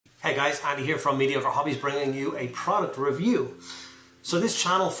Hey guys, Andy here from Mediocre Hobbies bringing you a product review. So this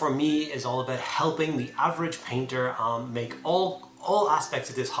channel for me is all about helping the average painter make all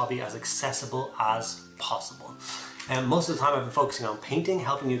aspects of this hobby as accessible as possible. And most of the time I've been focusing on painting,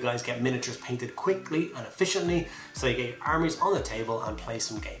 helping you guys get miniatures painted quickly and efficiently so you get your armies on the table and play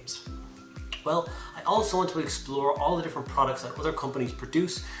some games. Well, I also want to explore all the different products that other companies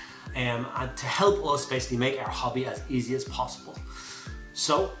produce and to help us basically make our hobby as easy as possible.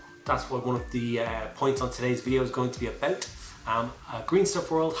 So that's what one of the points on today's video is going to be about. Green Stuff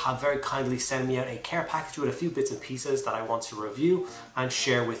World have very kindly sent me out a care package with a few bits and pieces that I want to review and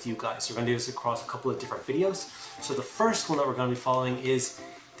share with you guys. So we're going to do this across a couple of different videos. So the first one that we're going to be following is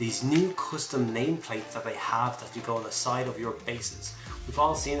these new custom nameplates that they have that you go on the side of your bases. We've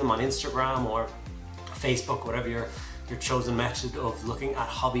all seen them on Instagram or Facebook, whatever your chosen method of looking at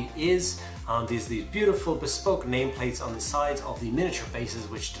hobby is. These beautiful bespoke nameplates on the sides of the miniature bases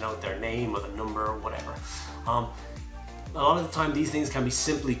which denote their name or the number or whatever. A lot of the time these things can be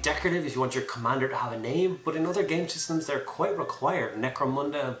simply decorative if you want your commander to have a name, but in other game systems they're quite required.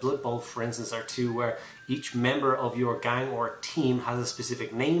 Necromunda and Blood Bowl, for instance, are two where each member of your gang or team has a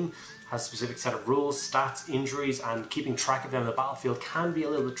specific name, has a specific set of rules, stats, injuries, and keeping track of them on the battlefield can be a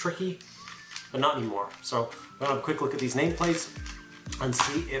little bit tricky, but not anymore. So we're going to have a quick look at these nameplates and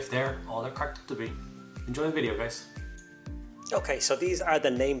see if they're all they're cracked up to be. Enjoy the video, guys. Okay, so these are the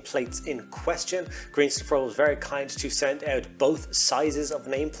nameplates in question. Green Stuff World was very kind to send out both sizes of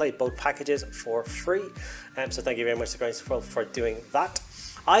nameplate, both packages for free. So thank you very much to Green Stuff World for doing that.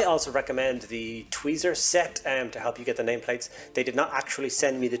 I also recommend the Tweezers set to help you get the nameplates. They did not actually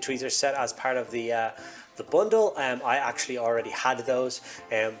send me the Tweezers set as part of the bundle. I actually already had those,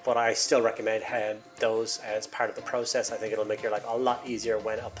 but I still recommend those as part of the process. I think it'll make your life a lot easier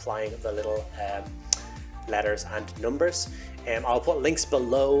when applying the little letters and numbers. I'll put links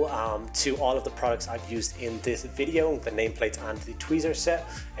below to all of the products I've used in this video, the nameplates and the tweezer set,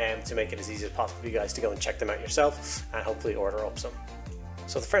 to make it as easy as possible for you guys to go and check them out yourself and hopefully order up some.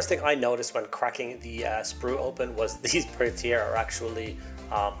 So the first thing I noticed when cracking the sprue open was these parts here are actually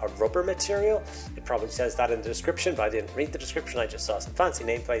a rubber material. It probably says that in the description, but I didn't read the description. I just saw some fancy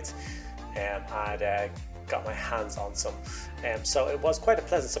nameplates and got my hands on some. So it was quite a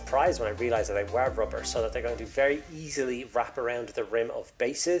pleasant surprise when I realized that they were rubber, so that they're going to very easily wrap around the rim of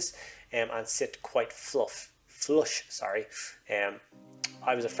bases and sit quite flush.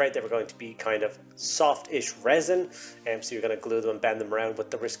 I was afraid they were going to be kind of soft-ish resin, so you're going to glue them and bend them around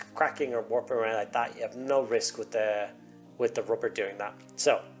with the risk of cracking or warping around like that. You have no risk with the rubber doing that.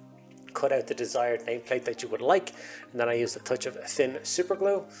 So cut out the desired nameplate that you would like, and then I used a touch of thin super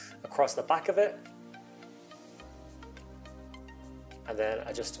glue across the back of it, and then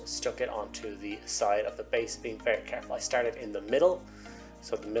I just stuck it onto the side of the base, being very careful. I started in the middle,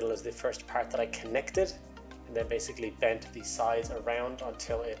 so the middle is the first part that I connected, and then basically bent the sides around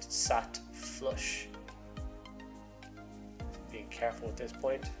until it sat flush. Being careful at this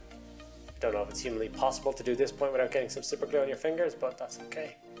point. I don't know if it's humanly possible to do this point without getting some super glue on your fingers, but that's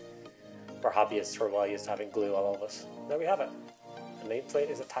okay. We're hobbyists, we're well used to having glue all of us. There we have it. The nameplate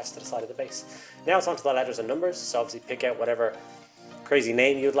is attached to the side of the base. Now it's onto the letters and numbers, so obviously pick out whatever crazy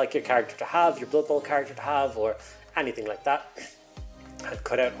name you'd like your character to have, your Blood Bowl character to have, or anything like that. And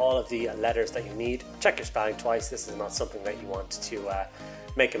cut out all of the letters that you need. Check your spelling twice. This is not something that you want to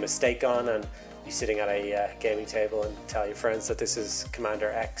make a mistake on and be sitting at a gaming table and tell your friends that this is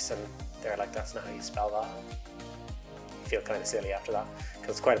Commander X and they're like, that's not how you spell that. You feel kind of silly after that,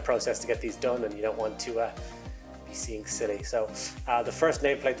 because it's quite a process to get these done and you don't want to be seeing silly. So the first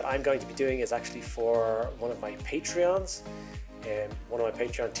nameplate that I'm going to be doing is actually for one of my Patreons. One of my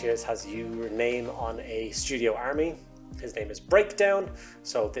Patreon tiers has your name on a studio army. His name is Breakdown,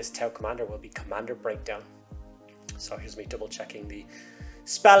 so this Tau Commander will be Commander Breakdown. So here's me double checking the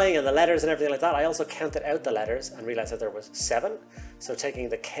spelling and the letters and everything like that. I also counted out the letters and realized that there was 7. So taking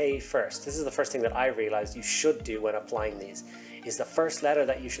the K first, this is the first thing that I realized you should do when applying these, is the first letter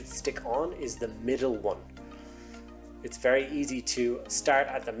that you should stick on is the middle one. It's very easy to start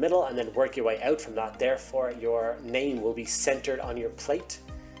at the middle and then work your way out from that. Therefore, your name will be centered on your plate.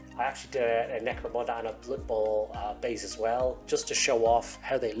 I actually did a Necromunda and a Blood Bowl base as well, just to show off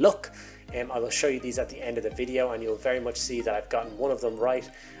how they look. I will show you these at the end of the video, and you'll very much see that I've gotten one of them right,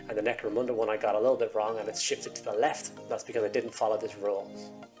 and the Necromunda one I got a little bit wrong, and it's shifted to the left. That's because I didn't follow this rule.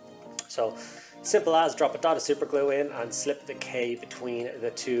 So simple as drop a dot of super glue in and slip the K between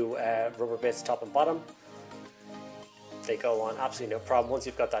the two rubber bits top and bottom. They go on absolutely no problem. Once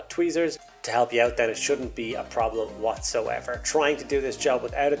you've got that tweezers to help you out, then it shouldn't be a problem whatsoever. Trying to do this job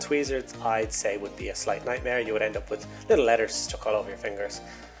without a tweezers, I'd say, would be a slight nightmare. You would end up with little letters stuck all over your fingers.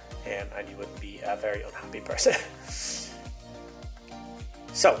 and you would be a very unhappy person.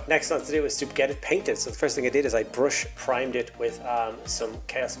 So next on to do is to get it painted. So the first thing I did is I brush primed it with some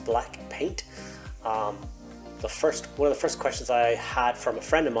Chaos Black paint. One of the first questions I had from a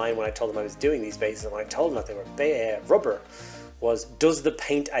friend of mine when I told him I was doing these bases, and when I told him that they were rubber, was, does the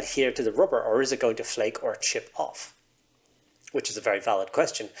paint adhere to the rubber, or is it going to flake or chip off? Which is a very valid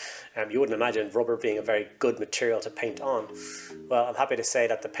question. You wouldn't imagine rubber being a very good material to paint on. Well, I'm happy to say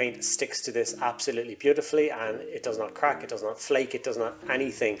that the paint sticks to this absolutely beautifully, and it does not crack, it does not flake, it does not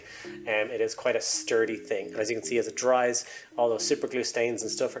anything. It is quite a sturdy thing. And as you can see, as it dries, all those super glue stains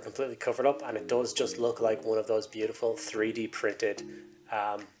and stuff are completely covered up, and it does just look like one of those beautiful 3D printed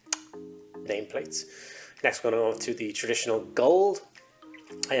nameplates. Next, we're going to go to the traditional gold.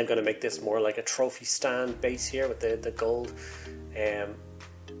 I am going to make this more like a trophy stand base here with the gold.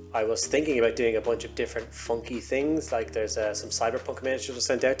 I was thinking about doing a bunch of different funky things, like there's some cyberpunk miniatures were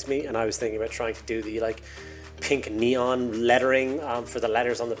sent out to me, and I was thinking about trying to do the like pink neon lettering for the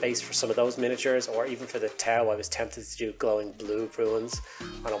letters on the base for some of those miniatures, or even for the Tau I was tempted to do glowing blue ruins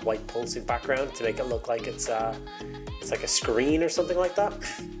on a white pulsing background to make it look like it's like a screen or something like that.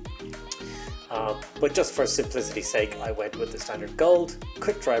 But just for simplicity's sake, I went with the standard gold,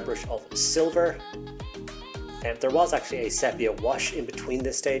 quick dry brush of silver. There was actually a sepia wash in between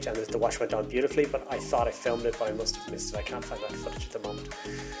this stage, and the wash went on beautifully, but I thought I filmed it, but I must have missed it. I can't find that footage at the moment.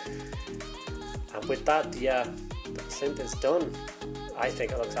 And with that, the plinth is done. I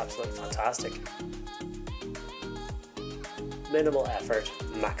think it looks absolutely fantastic. Minimal effort,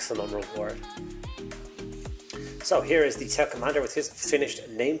 maximum reward. So here is the Tau Commander with his finished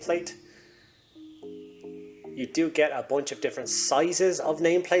nameplate. You do get a bunch of different sizes of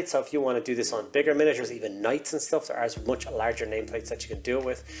nameplates, so if you want to do this on bigger miniatures, even knights and stuff, there are much larger nameplates that you can do it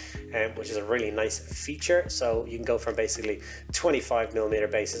with, which is a really nice feature. So you can go from basically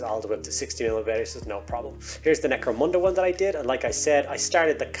 25mm bases all the way up to 60mm bases, no problem. Here's the Necromunda one that I did, and like I said, I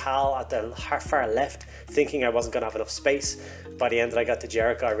started the Cal at the far left, thinking I wasn't going to have enough space. By the end that I got to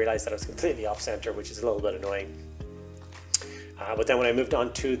Jericho, I realized that I was completely off center, which is a little bit annoying. But then when I moved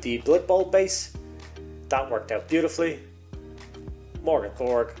on to the Blood Bowl base, that worked out beautifully. Morgan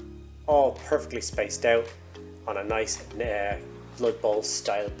Borg, all perfectly spaced out on a nice Blood Bowl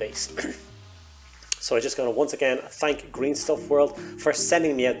style base. So I'm just going to once again thank Green Stuff World for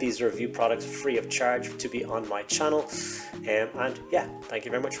sending me out these review products free of charge to be on my channel. And yeah, thank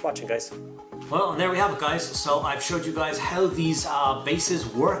you very much for watching, guys. Well, and there we have it, guys. So I've showed you guys how these bases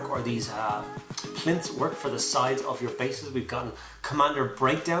work, or these plinths work for the sides of your bases. We've gotten Commander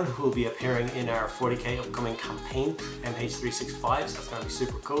Breakdown, who will be appearing in our 40k upcoming campaign, MH365, so that's going to be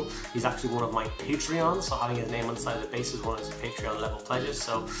super cool. He's actually one of my Patreons, so having his name on the side of the base is one of his Patreon level pledges,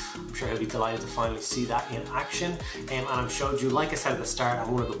 so I'm sure he'll be delighted to finally see that in action. And I've showed you, like I said at the start,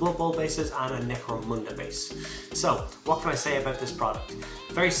 I'm one of the Blood Bowl bases and a Necromunda base. So what can I say about this product?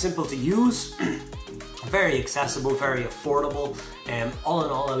 Very simple to use, very accessible, very affordable. All in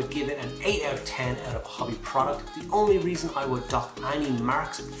all, I would give it an 8 out of 10 out of a hobby product. The only reason I would dock any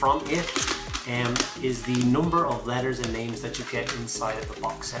marks from it is the number of letters and names that you get inside of the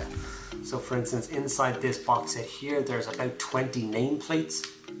box set. So for instance, inside this box set here, there's about 20 nameplates,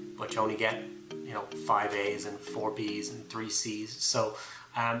 but you only get, you know, 5 A's and 4 B's and 3 C's. So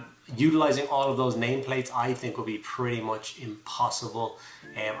utilizing all of those nameplates, I think, will be pretty much impossible.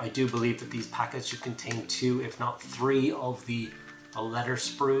 I do believe that these packets should contain 2, if not 3 of the letter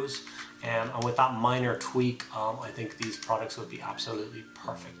sprues, and with that minor tweak, I think these products would be absolutely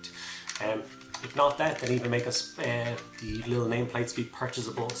perfect. If not that, then even make us the little nameplates be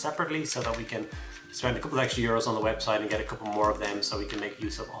purchasable separately, so that we can spend a couple of extra euros on the website and get a couple more of them, so we can make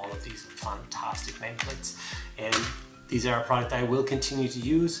use of all of these fantastic nameplates. And these are a product that I will continue to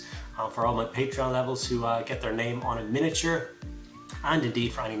use for all my Patreon levels who get their name on a miniature, and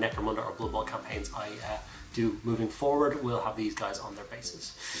indeed for any Necromunda or Blood Bowl campaigns I do moving forward. We'll have these guys on their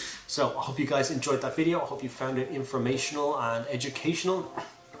bases. So I hope you guys enjoyed that video. I hope you found it informational and educational.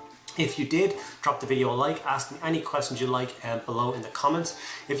 If you did, drop the video a like, ask me any questions you like below in the comments.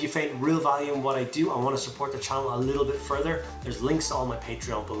 If you find real value in what I do, I want to support the channel a little bit further, there's links to all my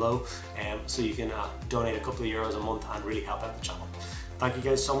Patreon below, so you can donate a couple of euros a month and really help out the channel. Thank you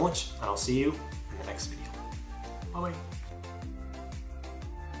guys so much, and I'll see you in the next video. Bye bye.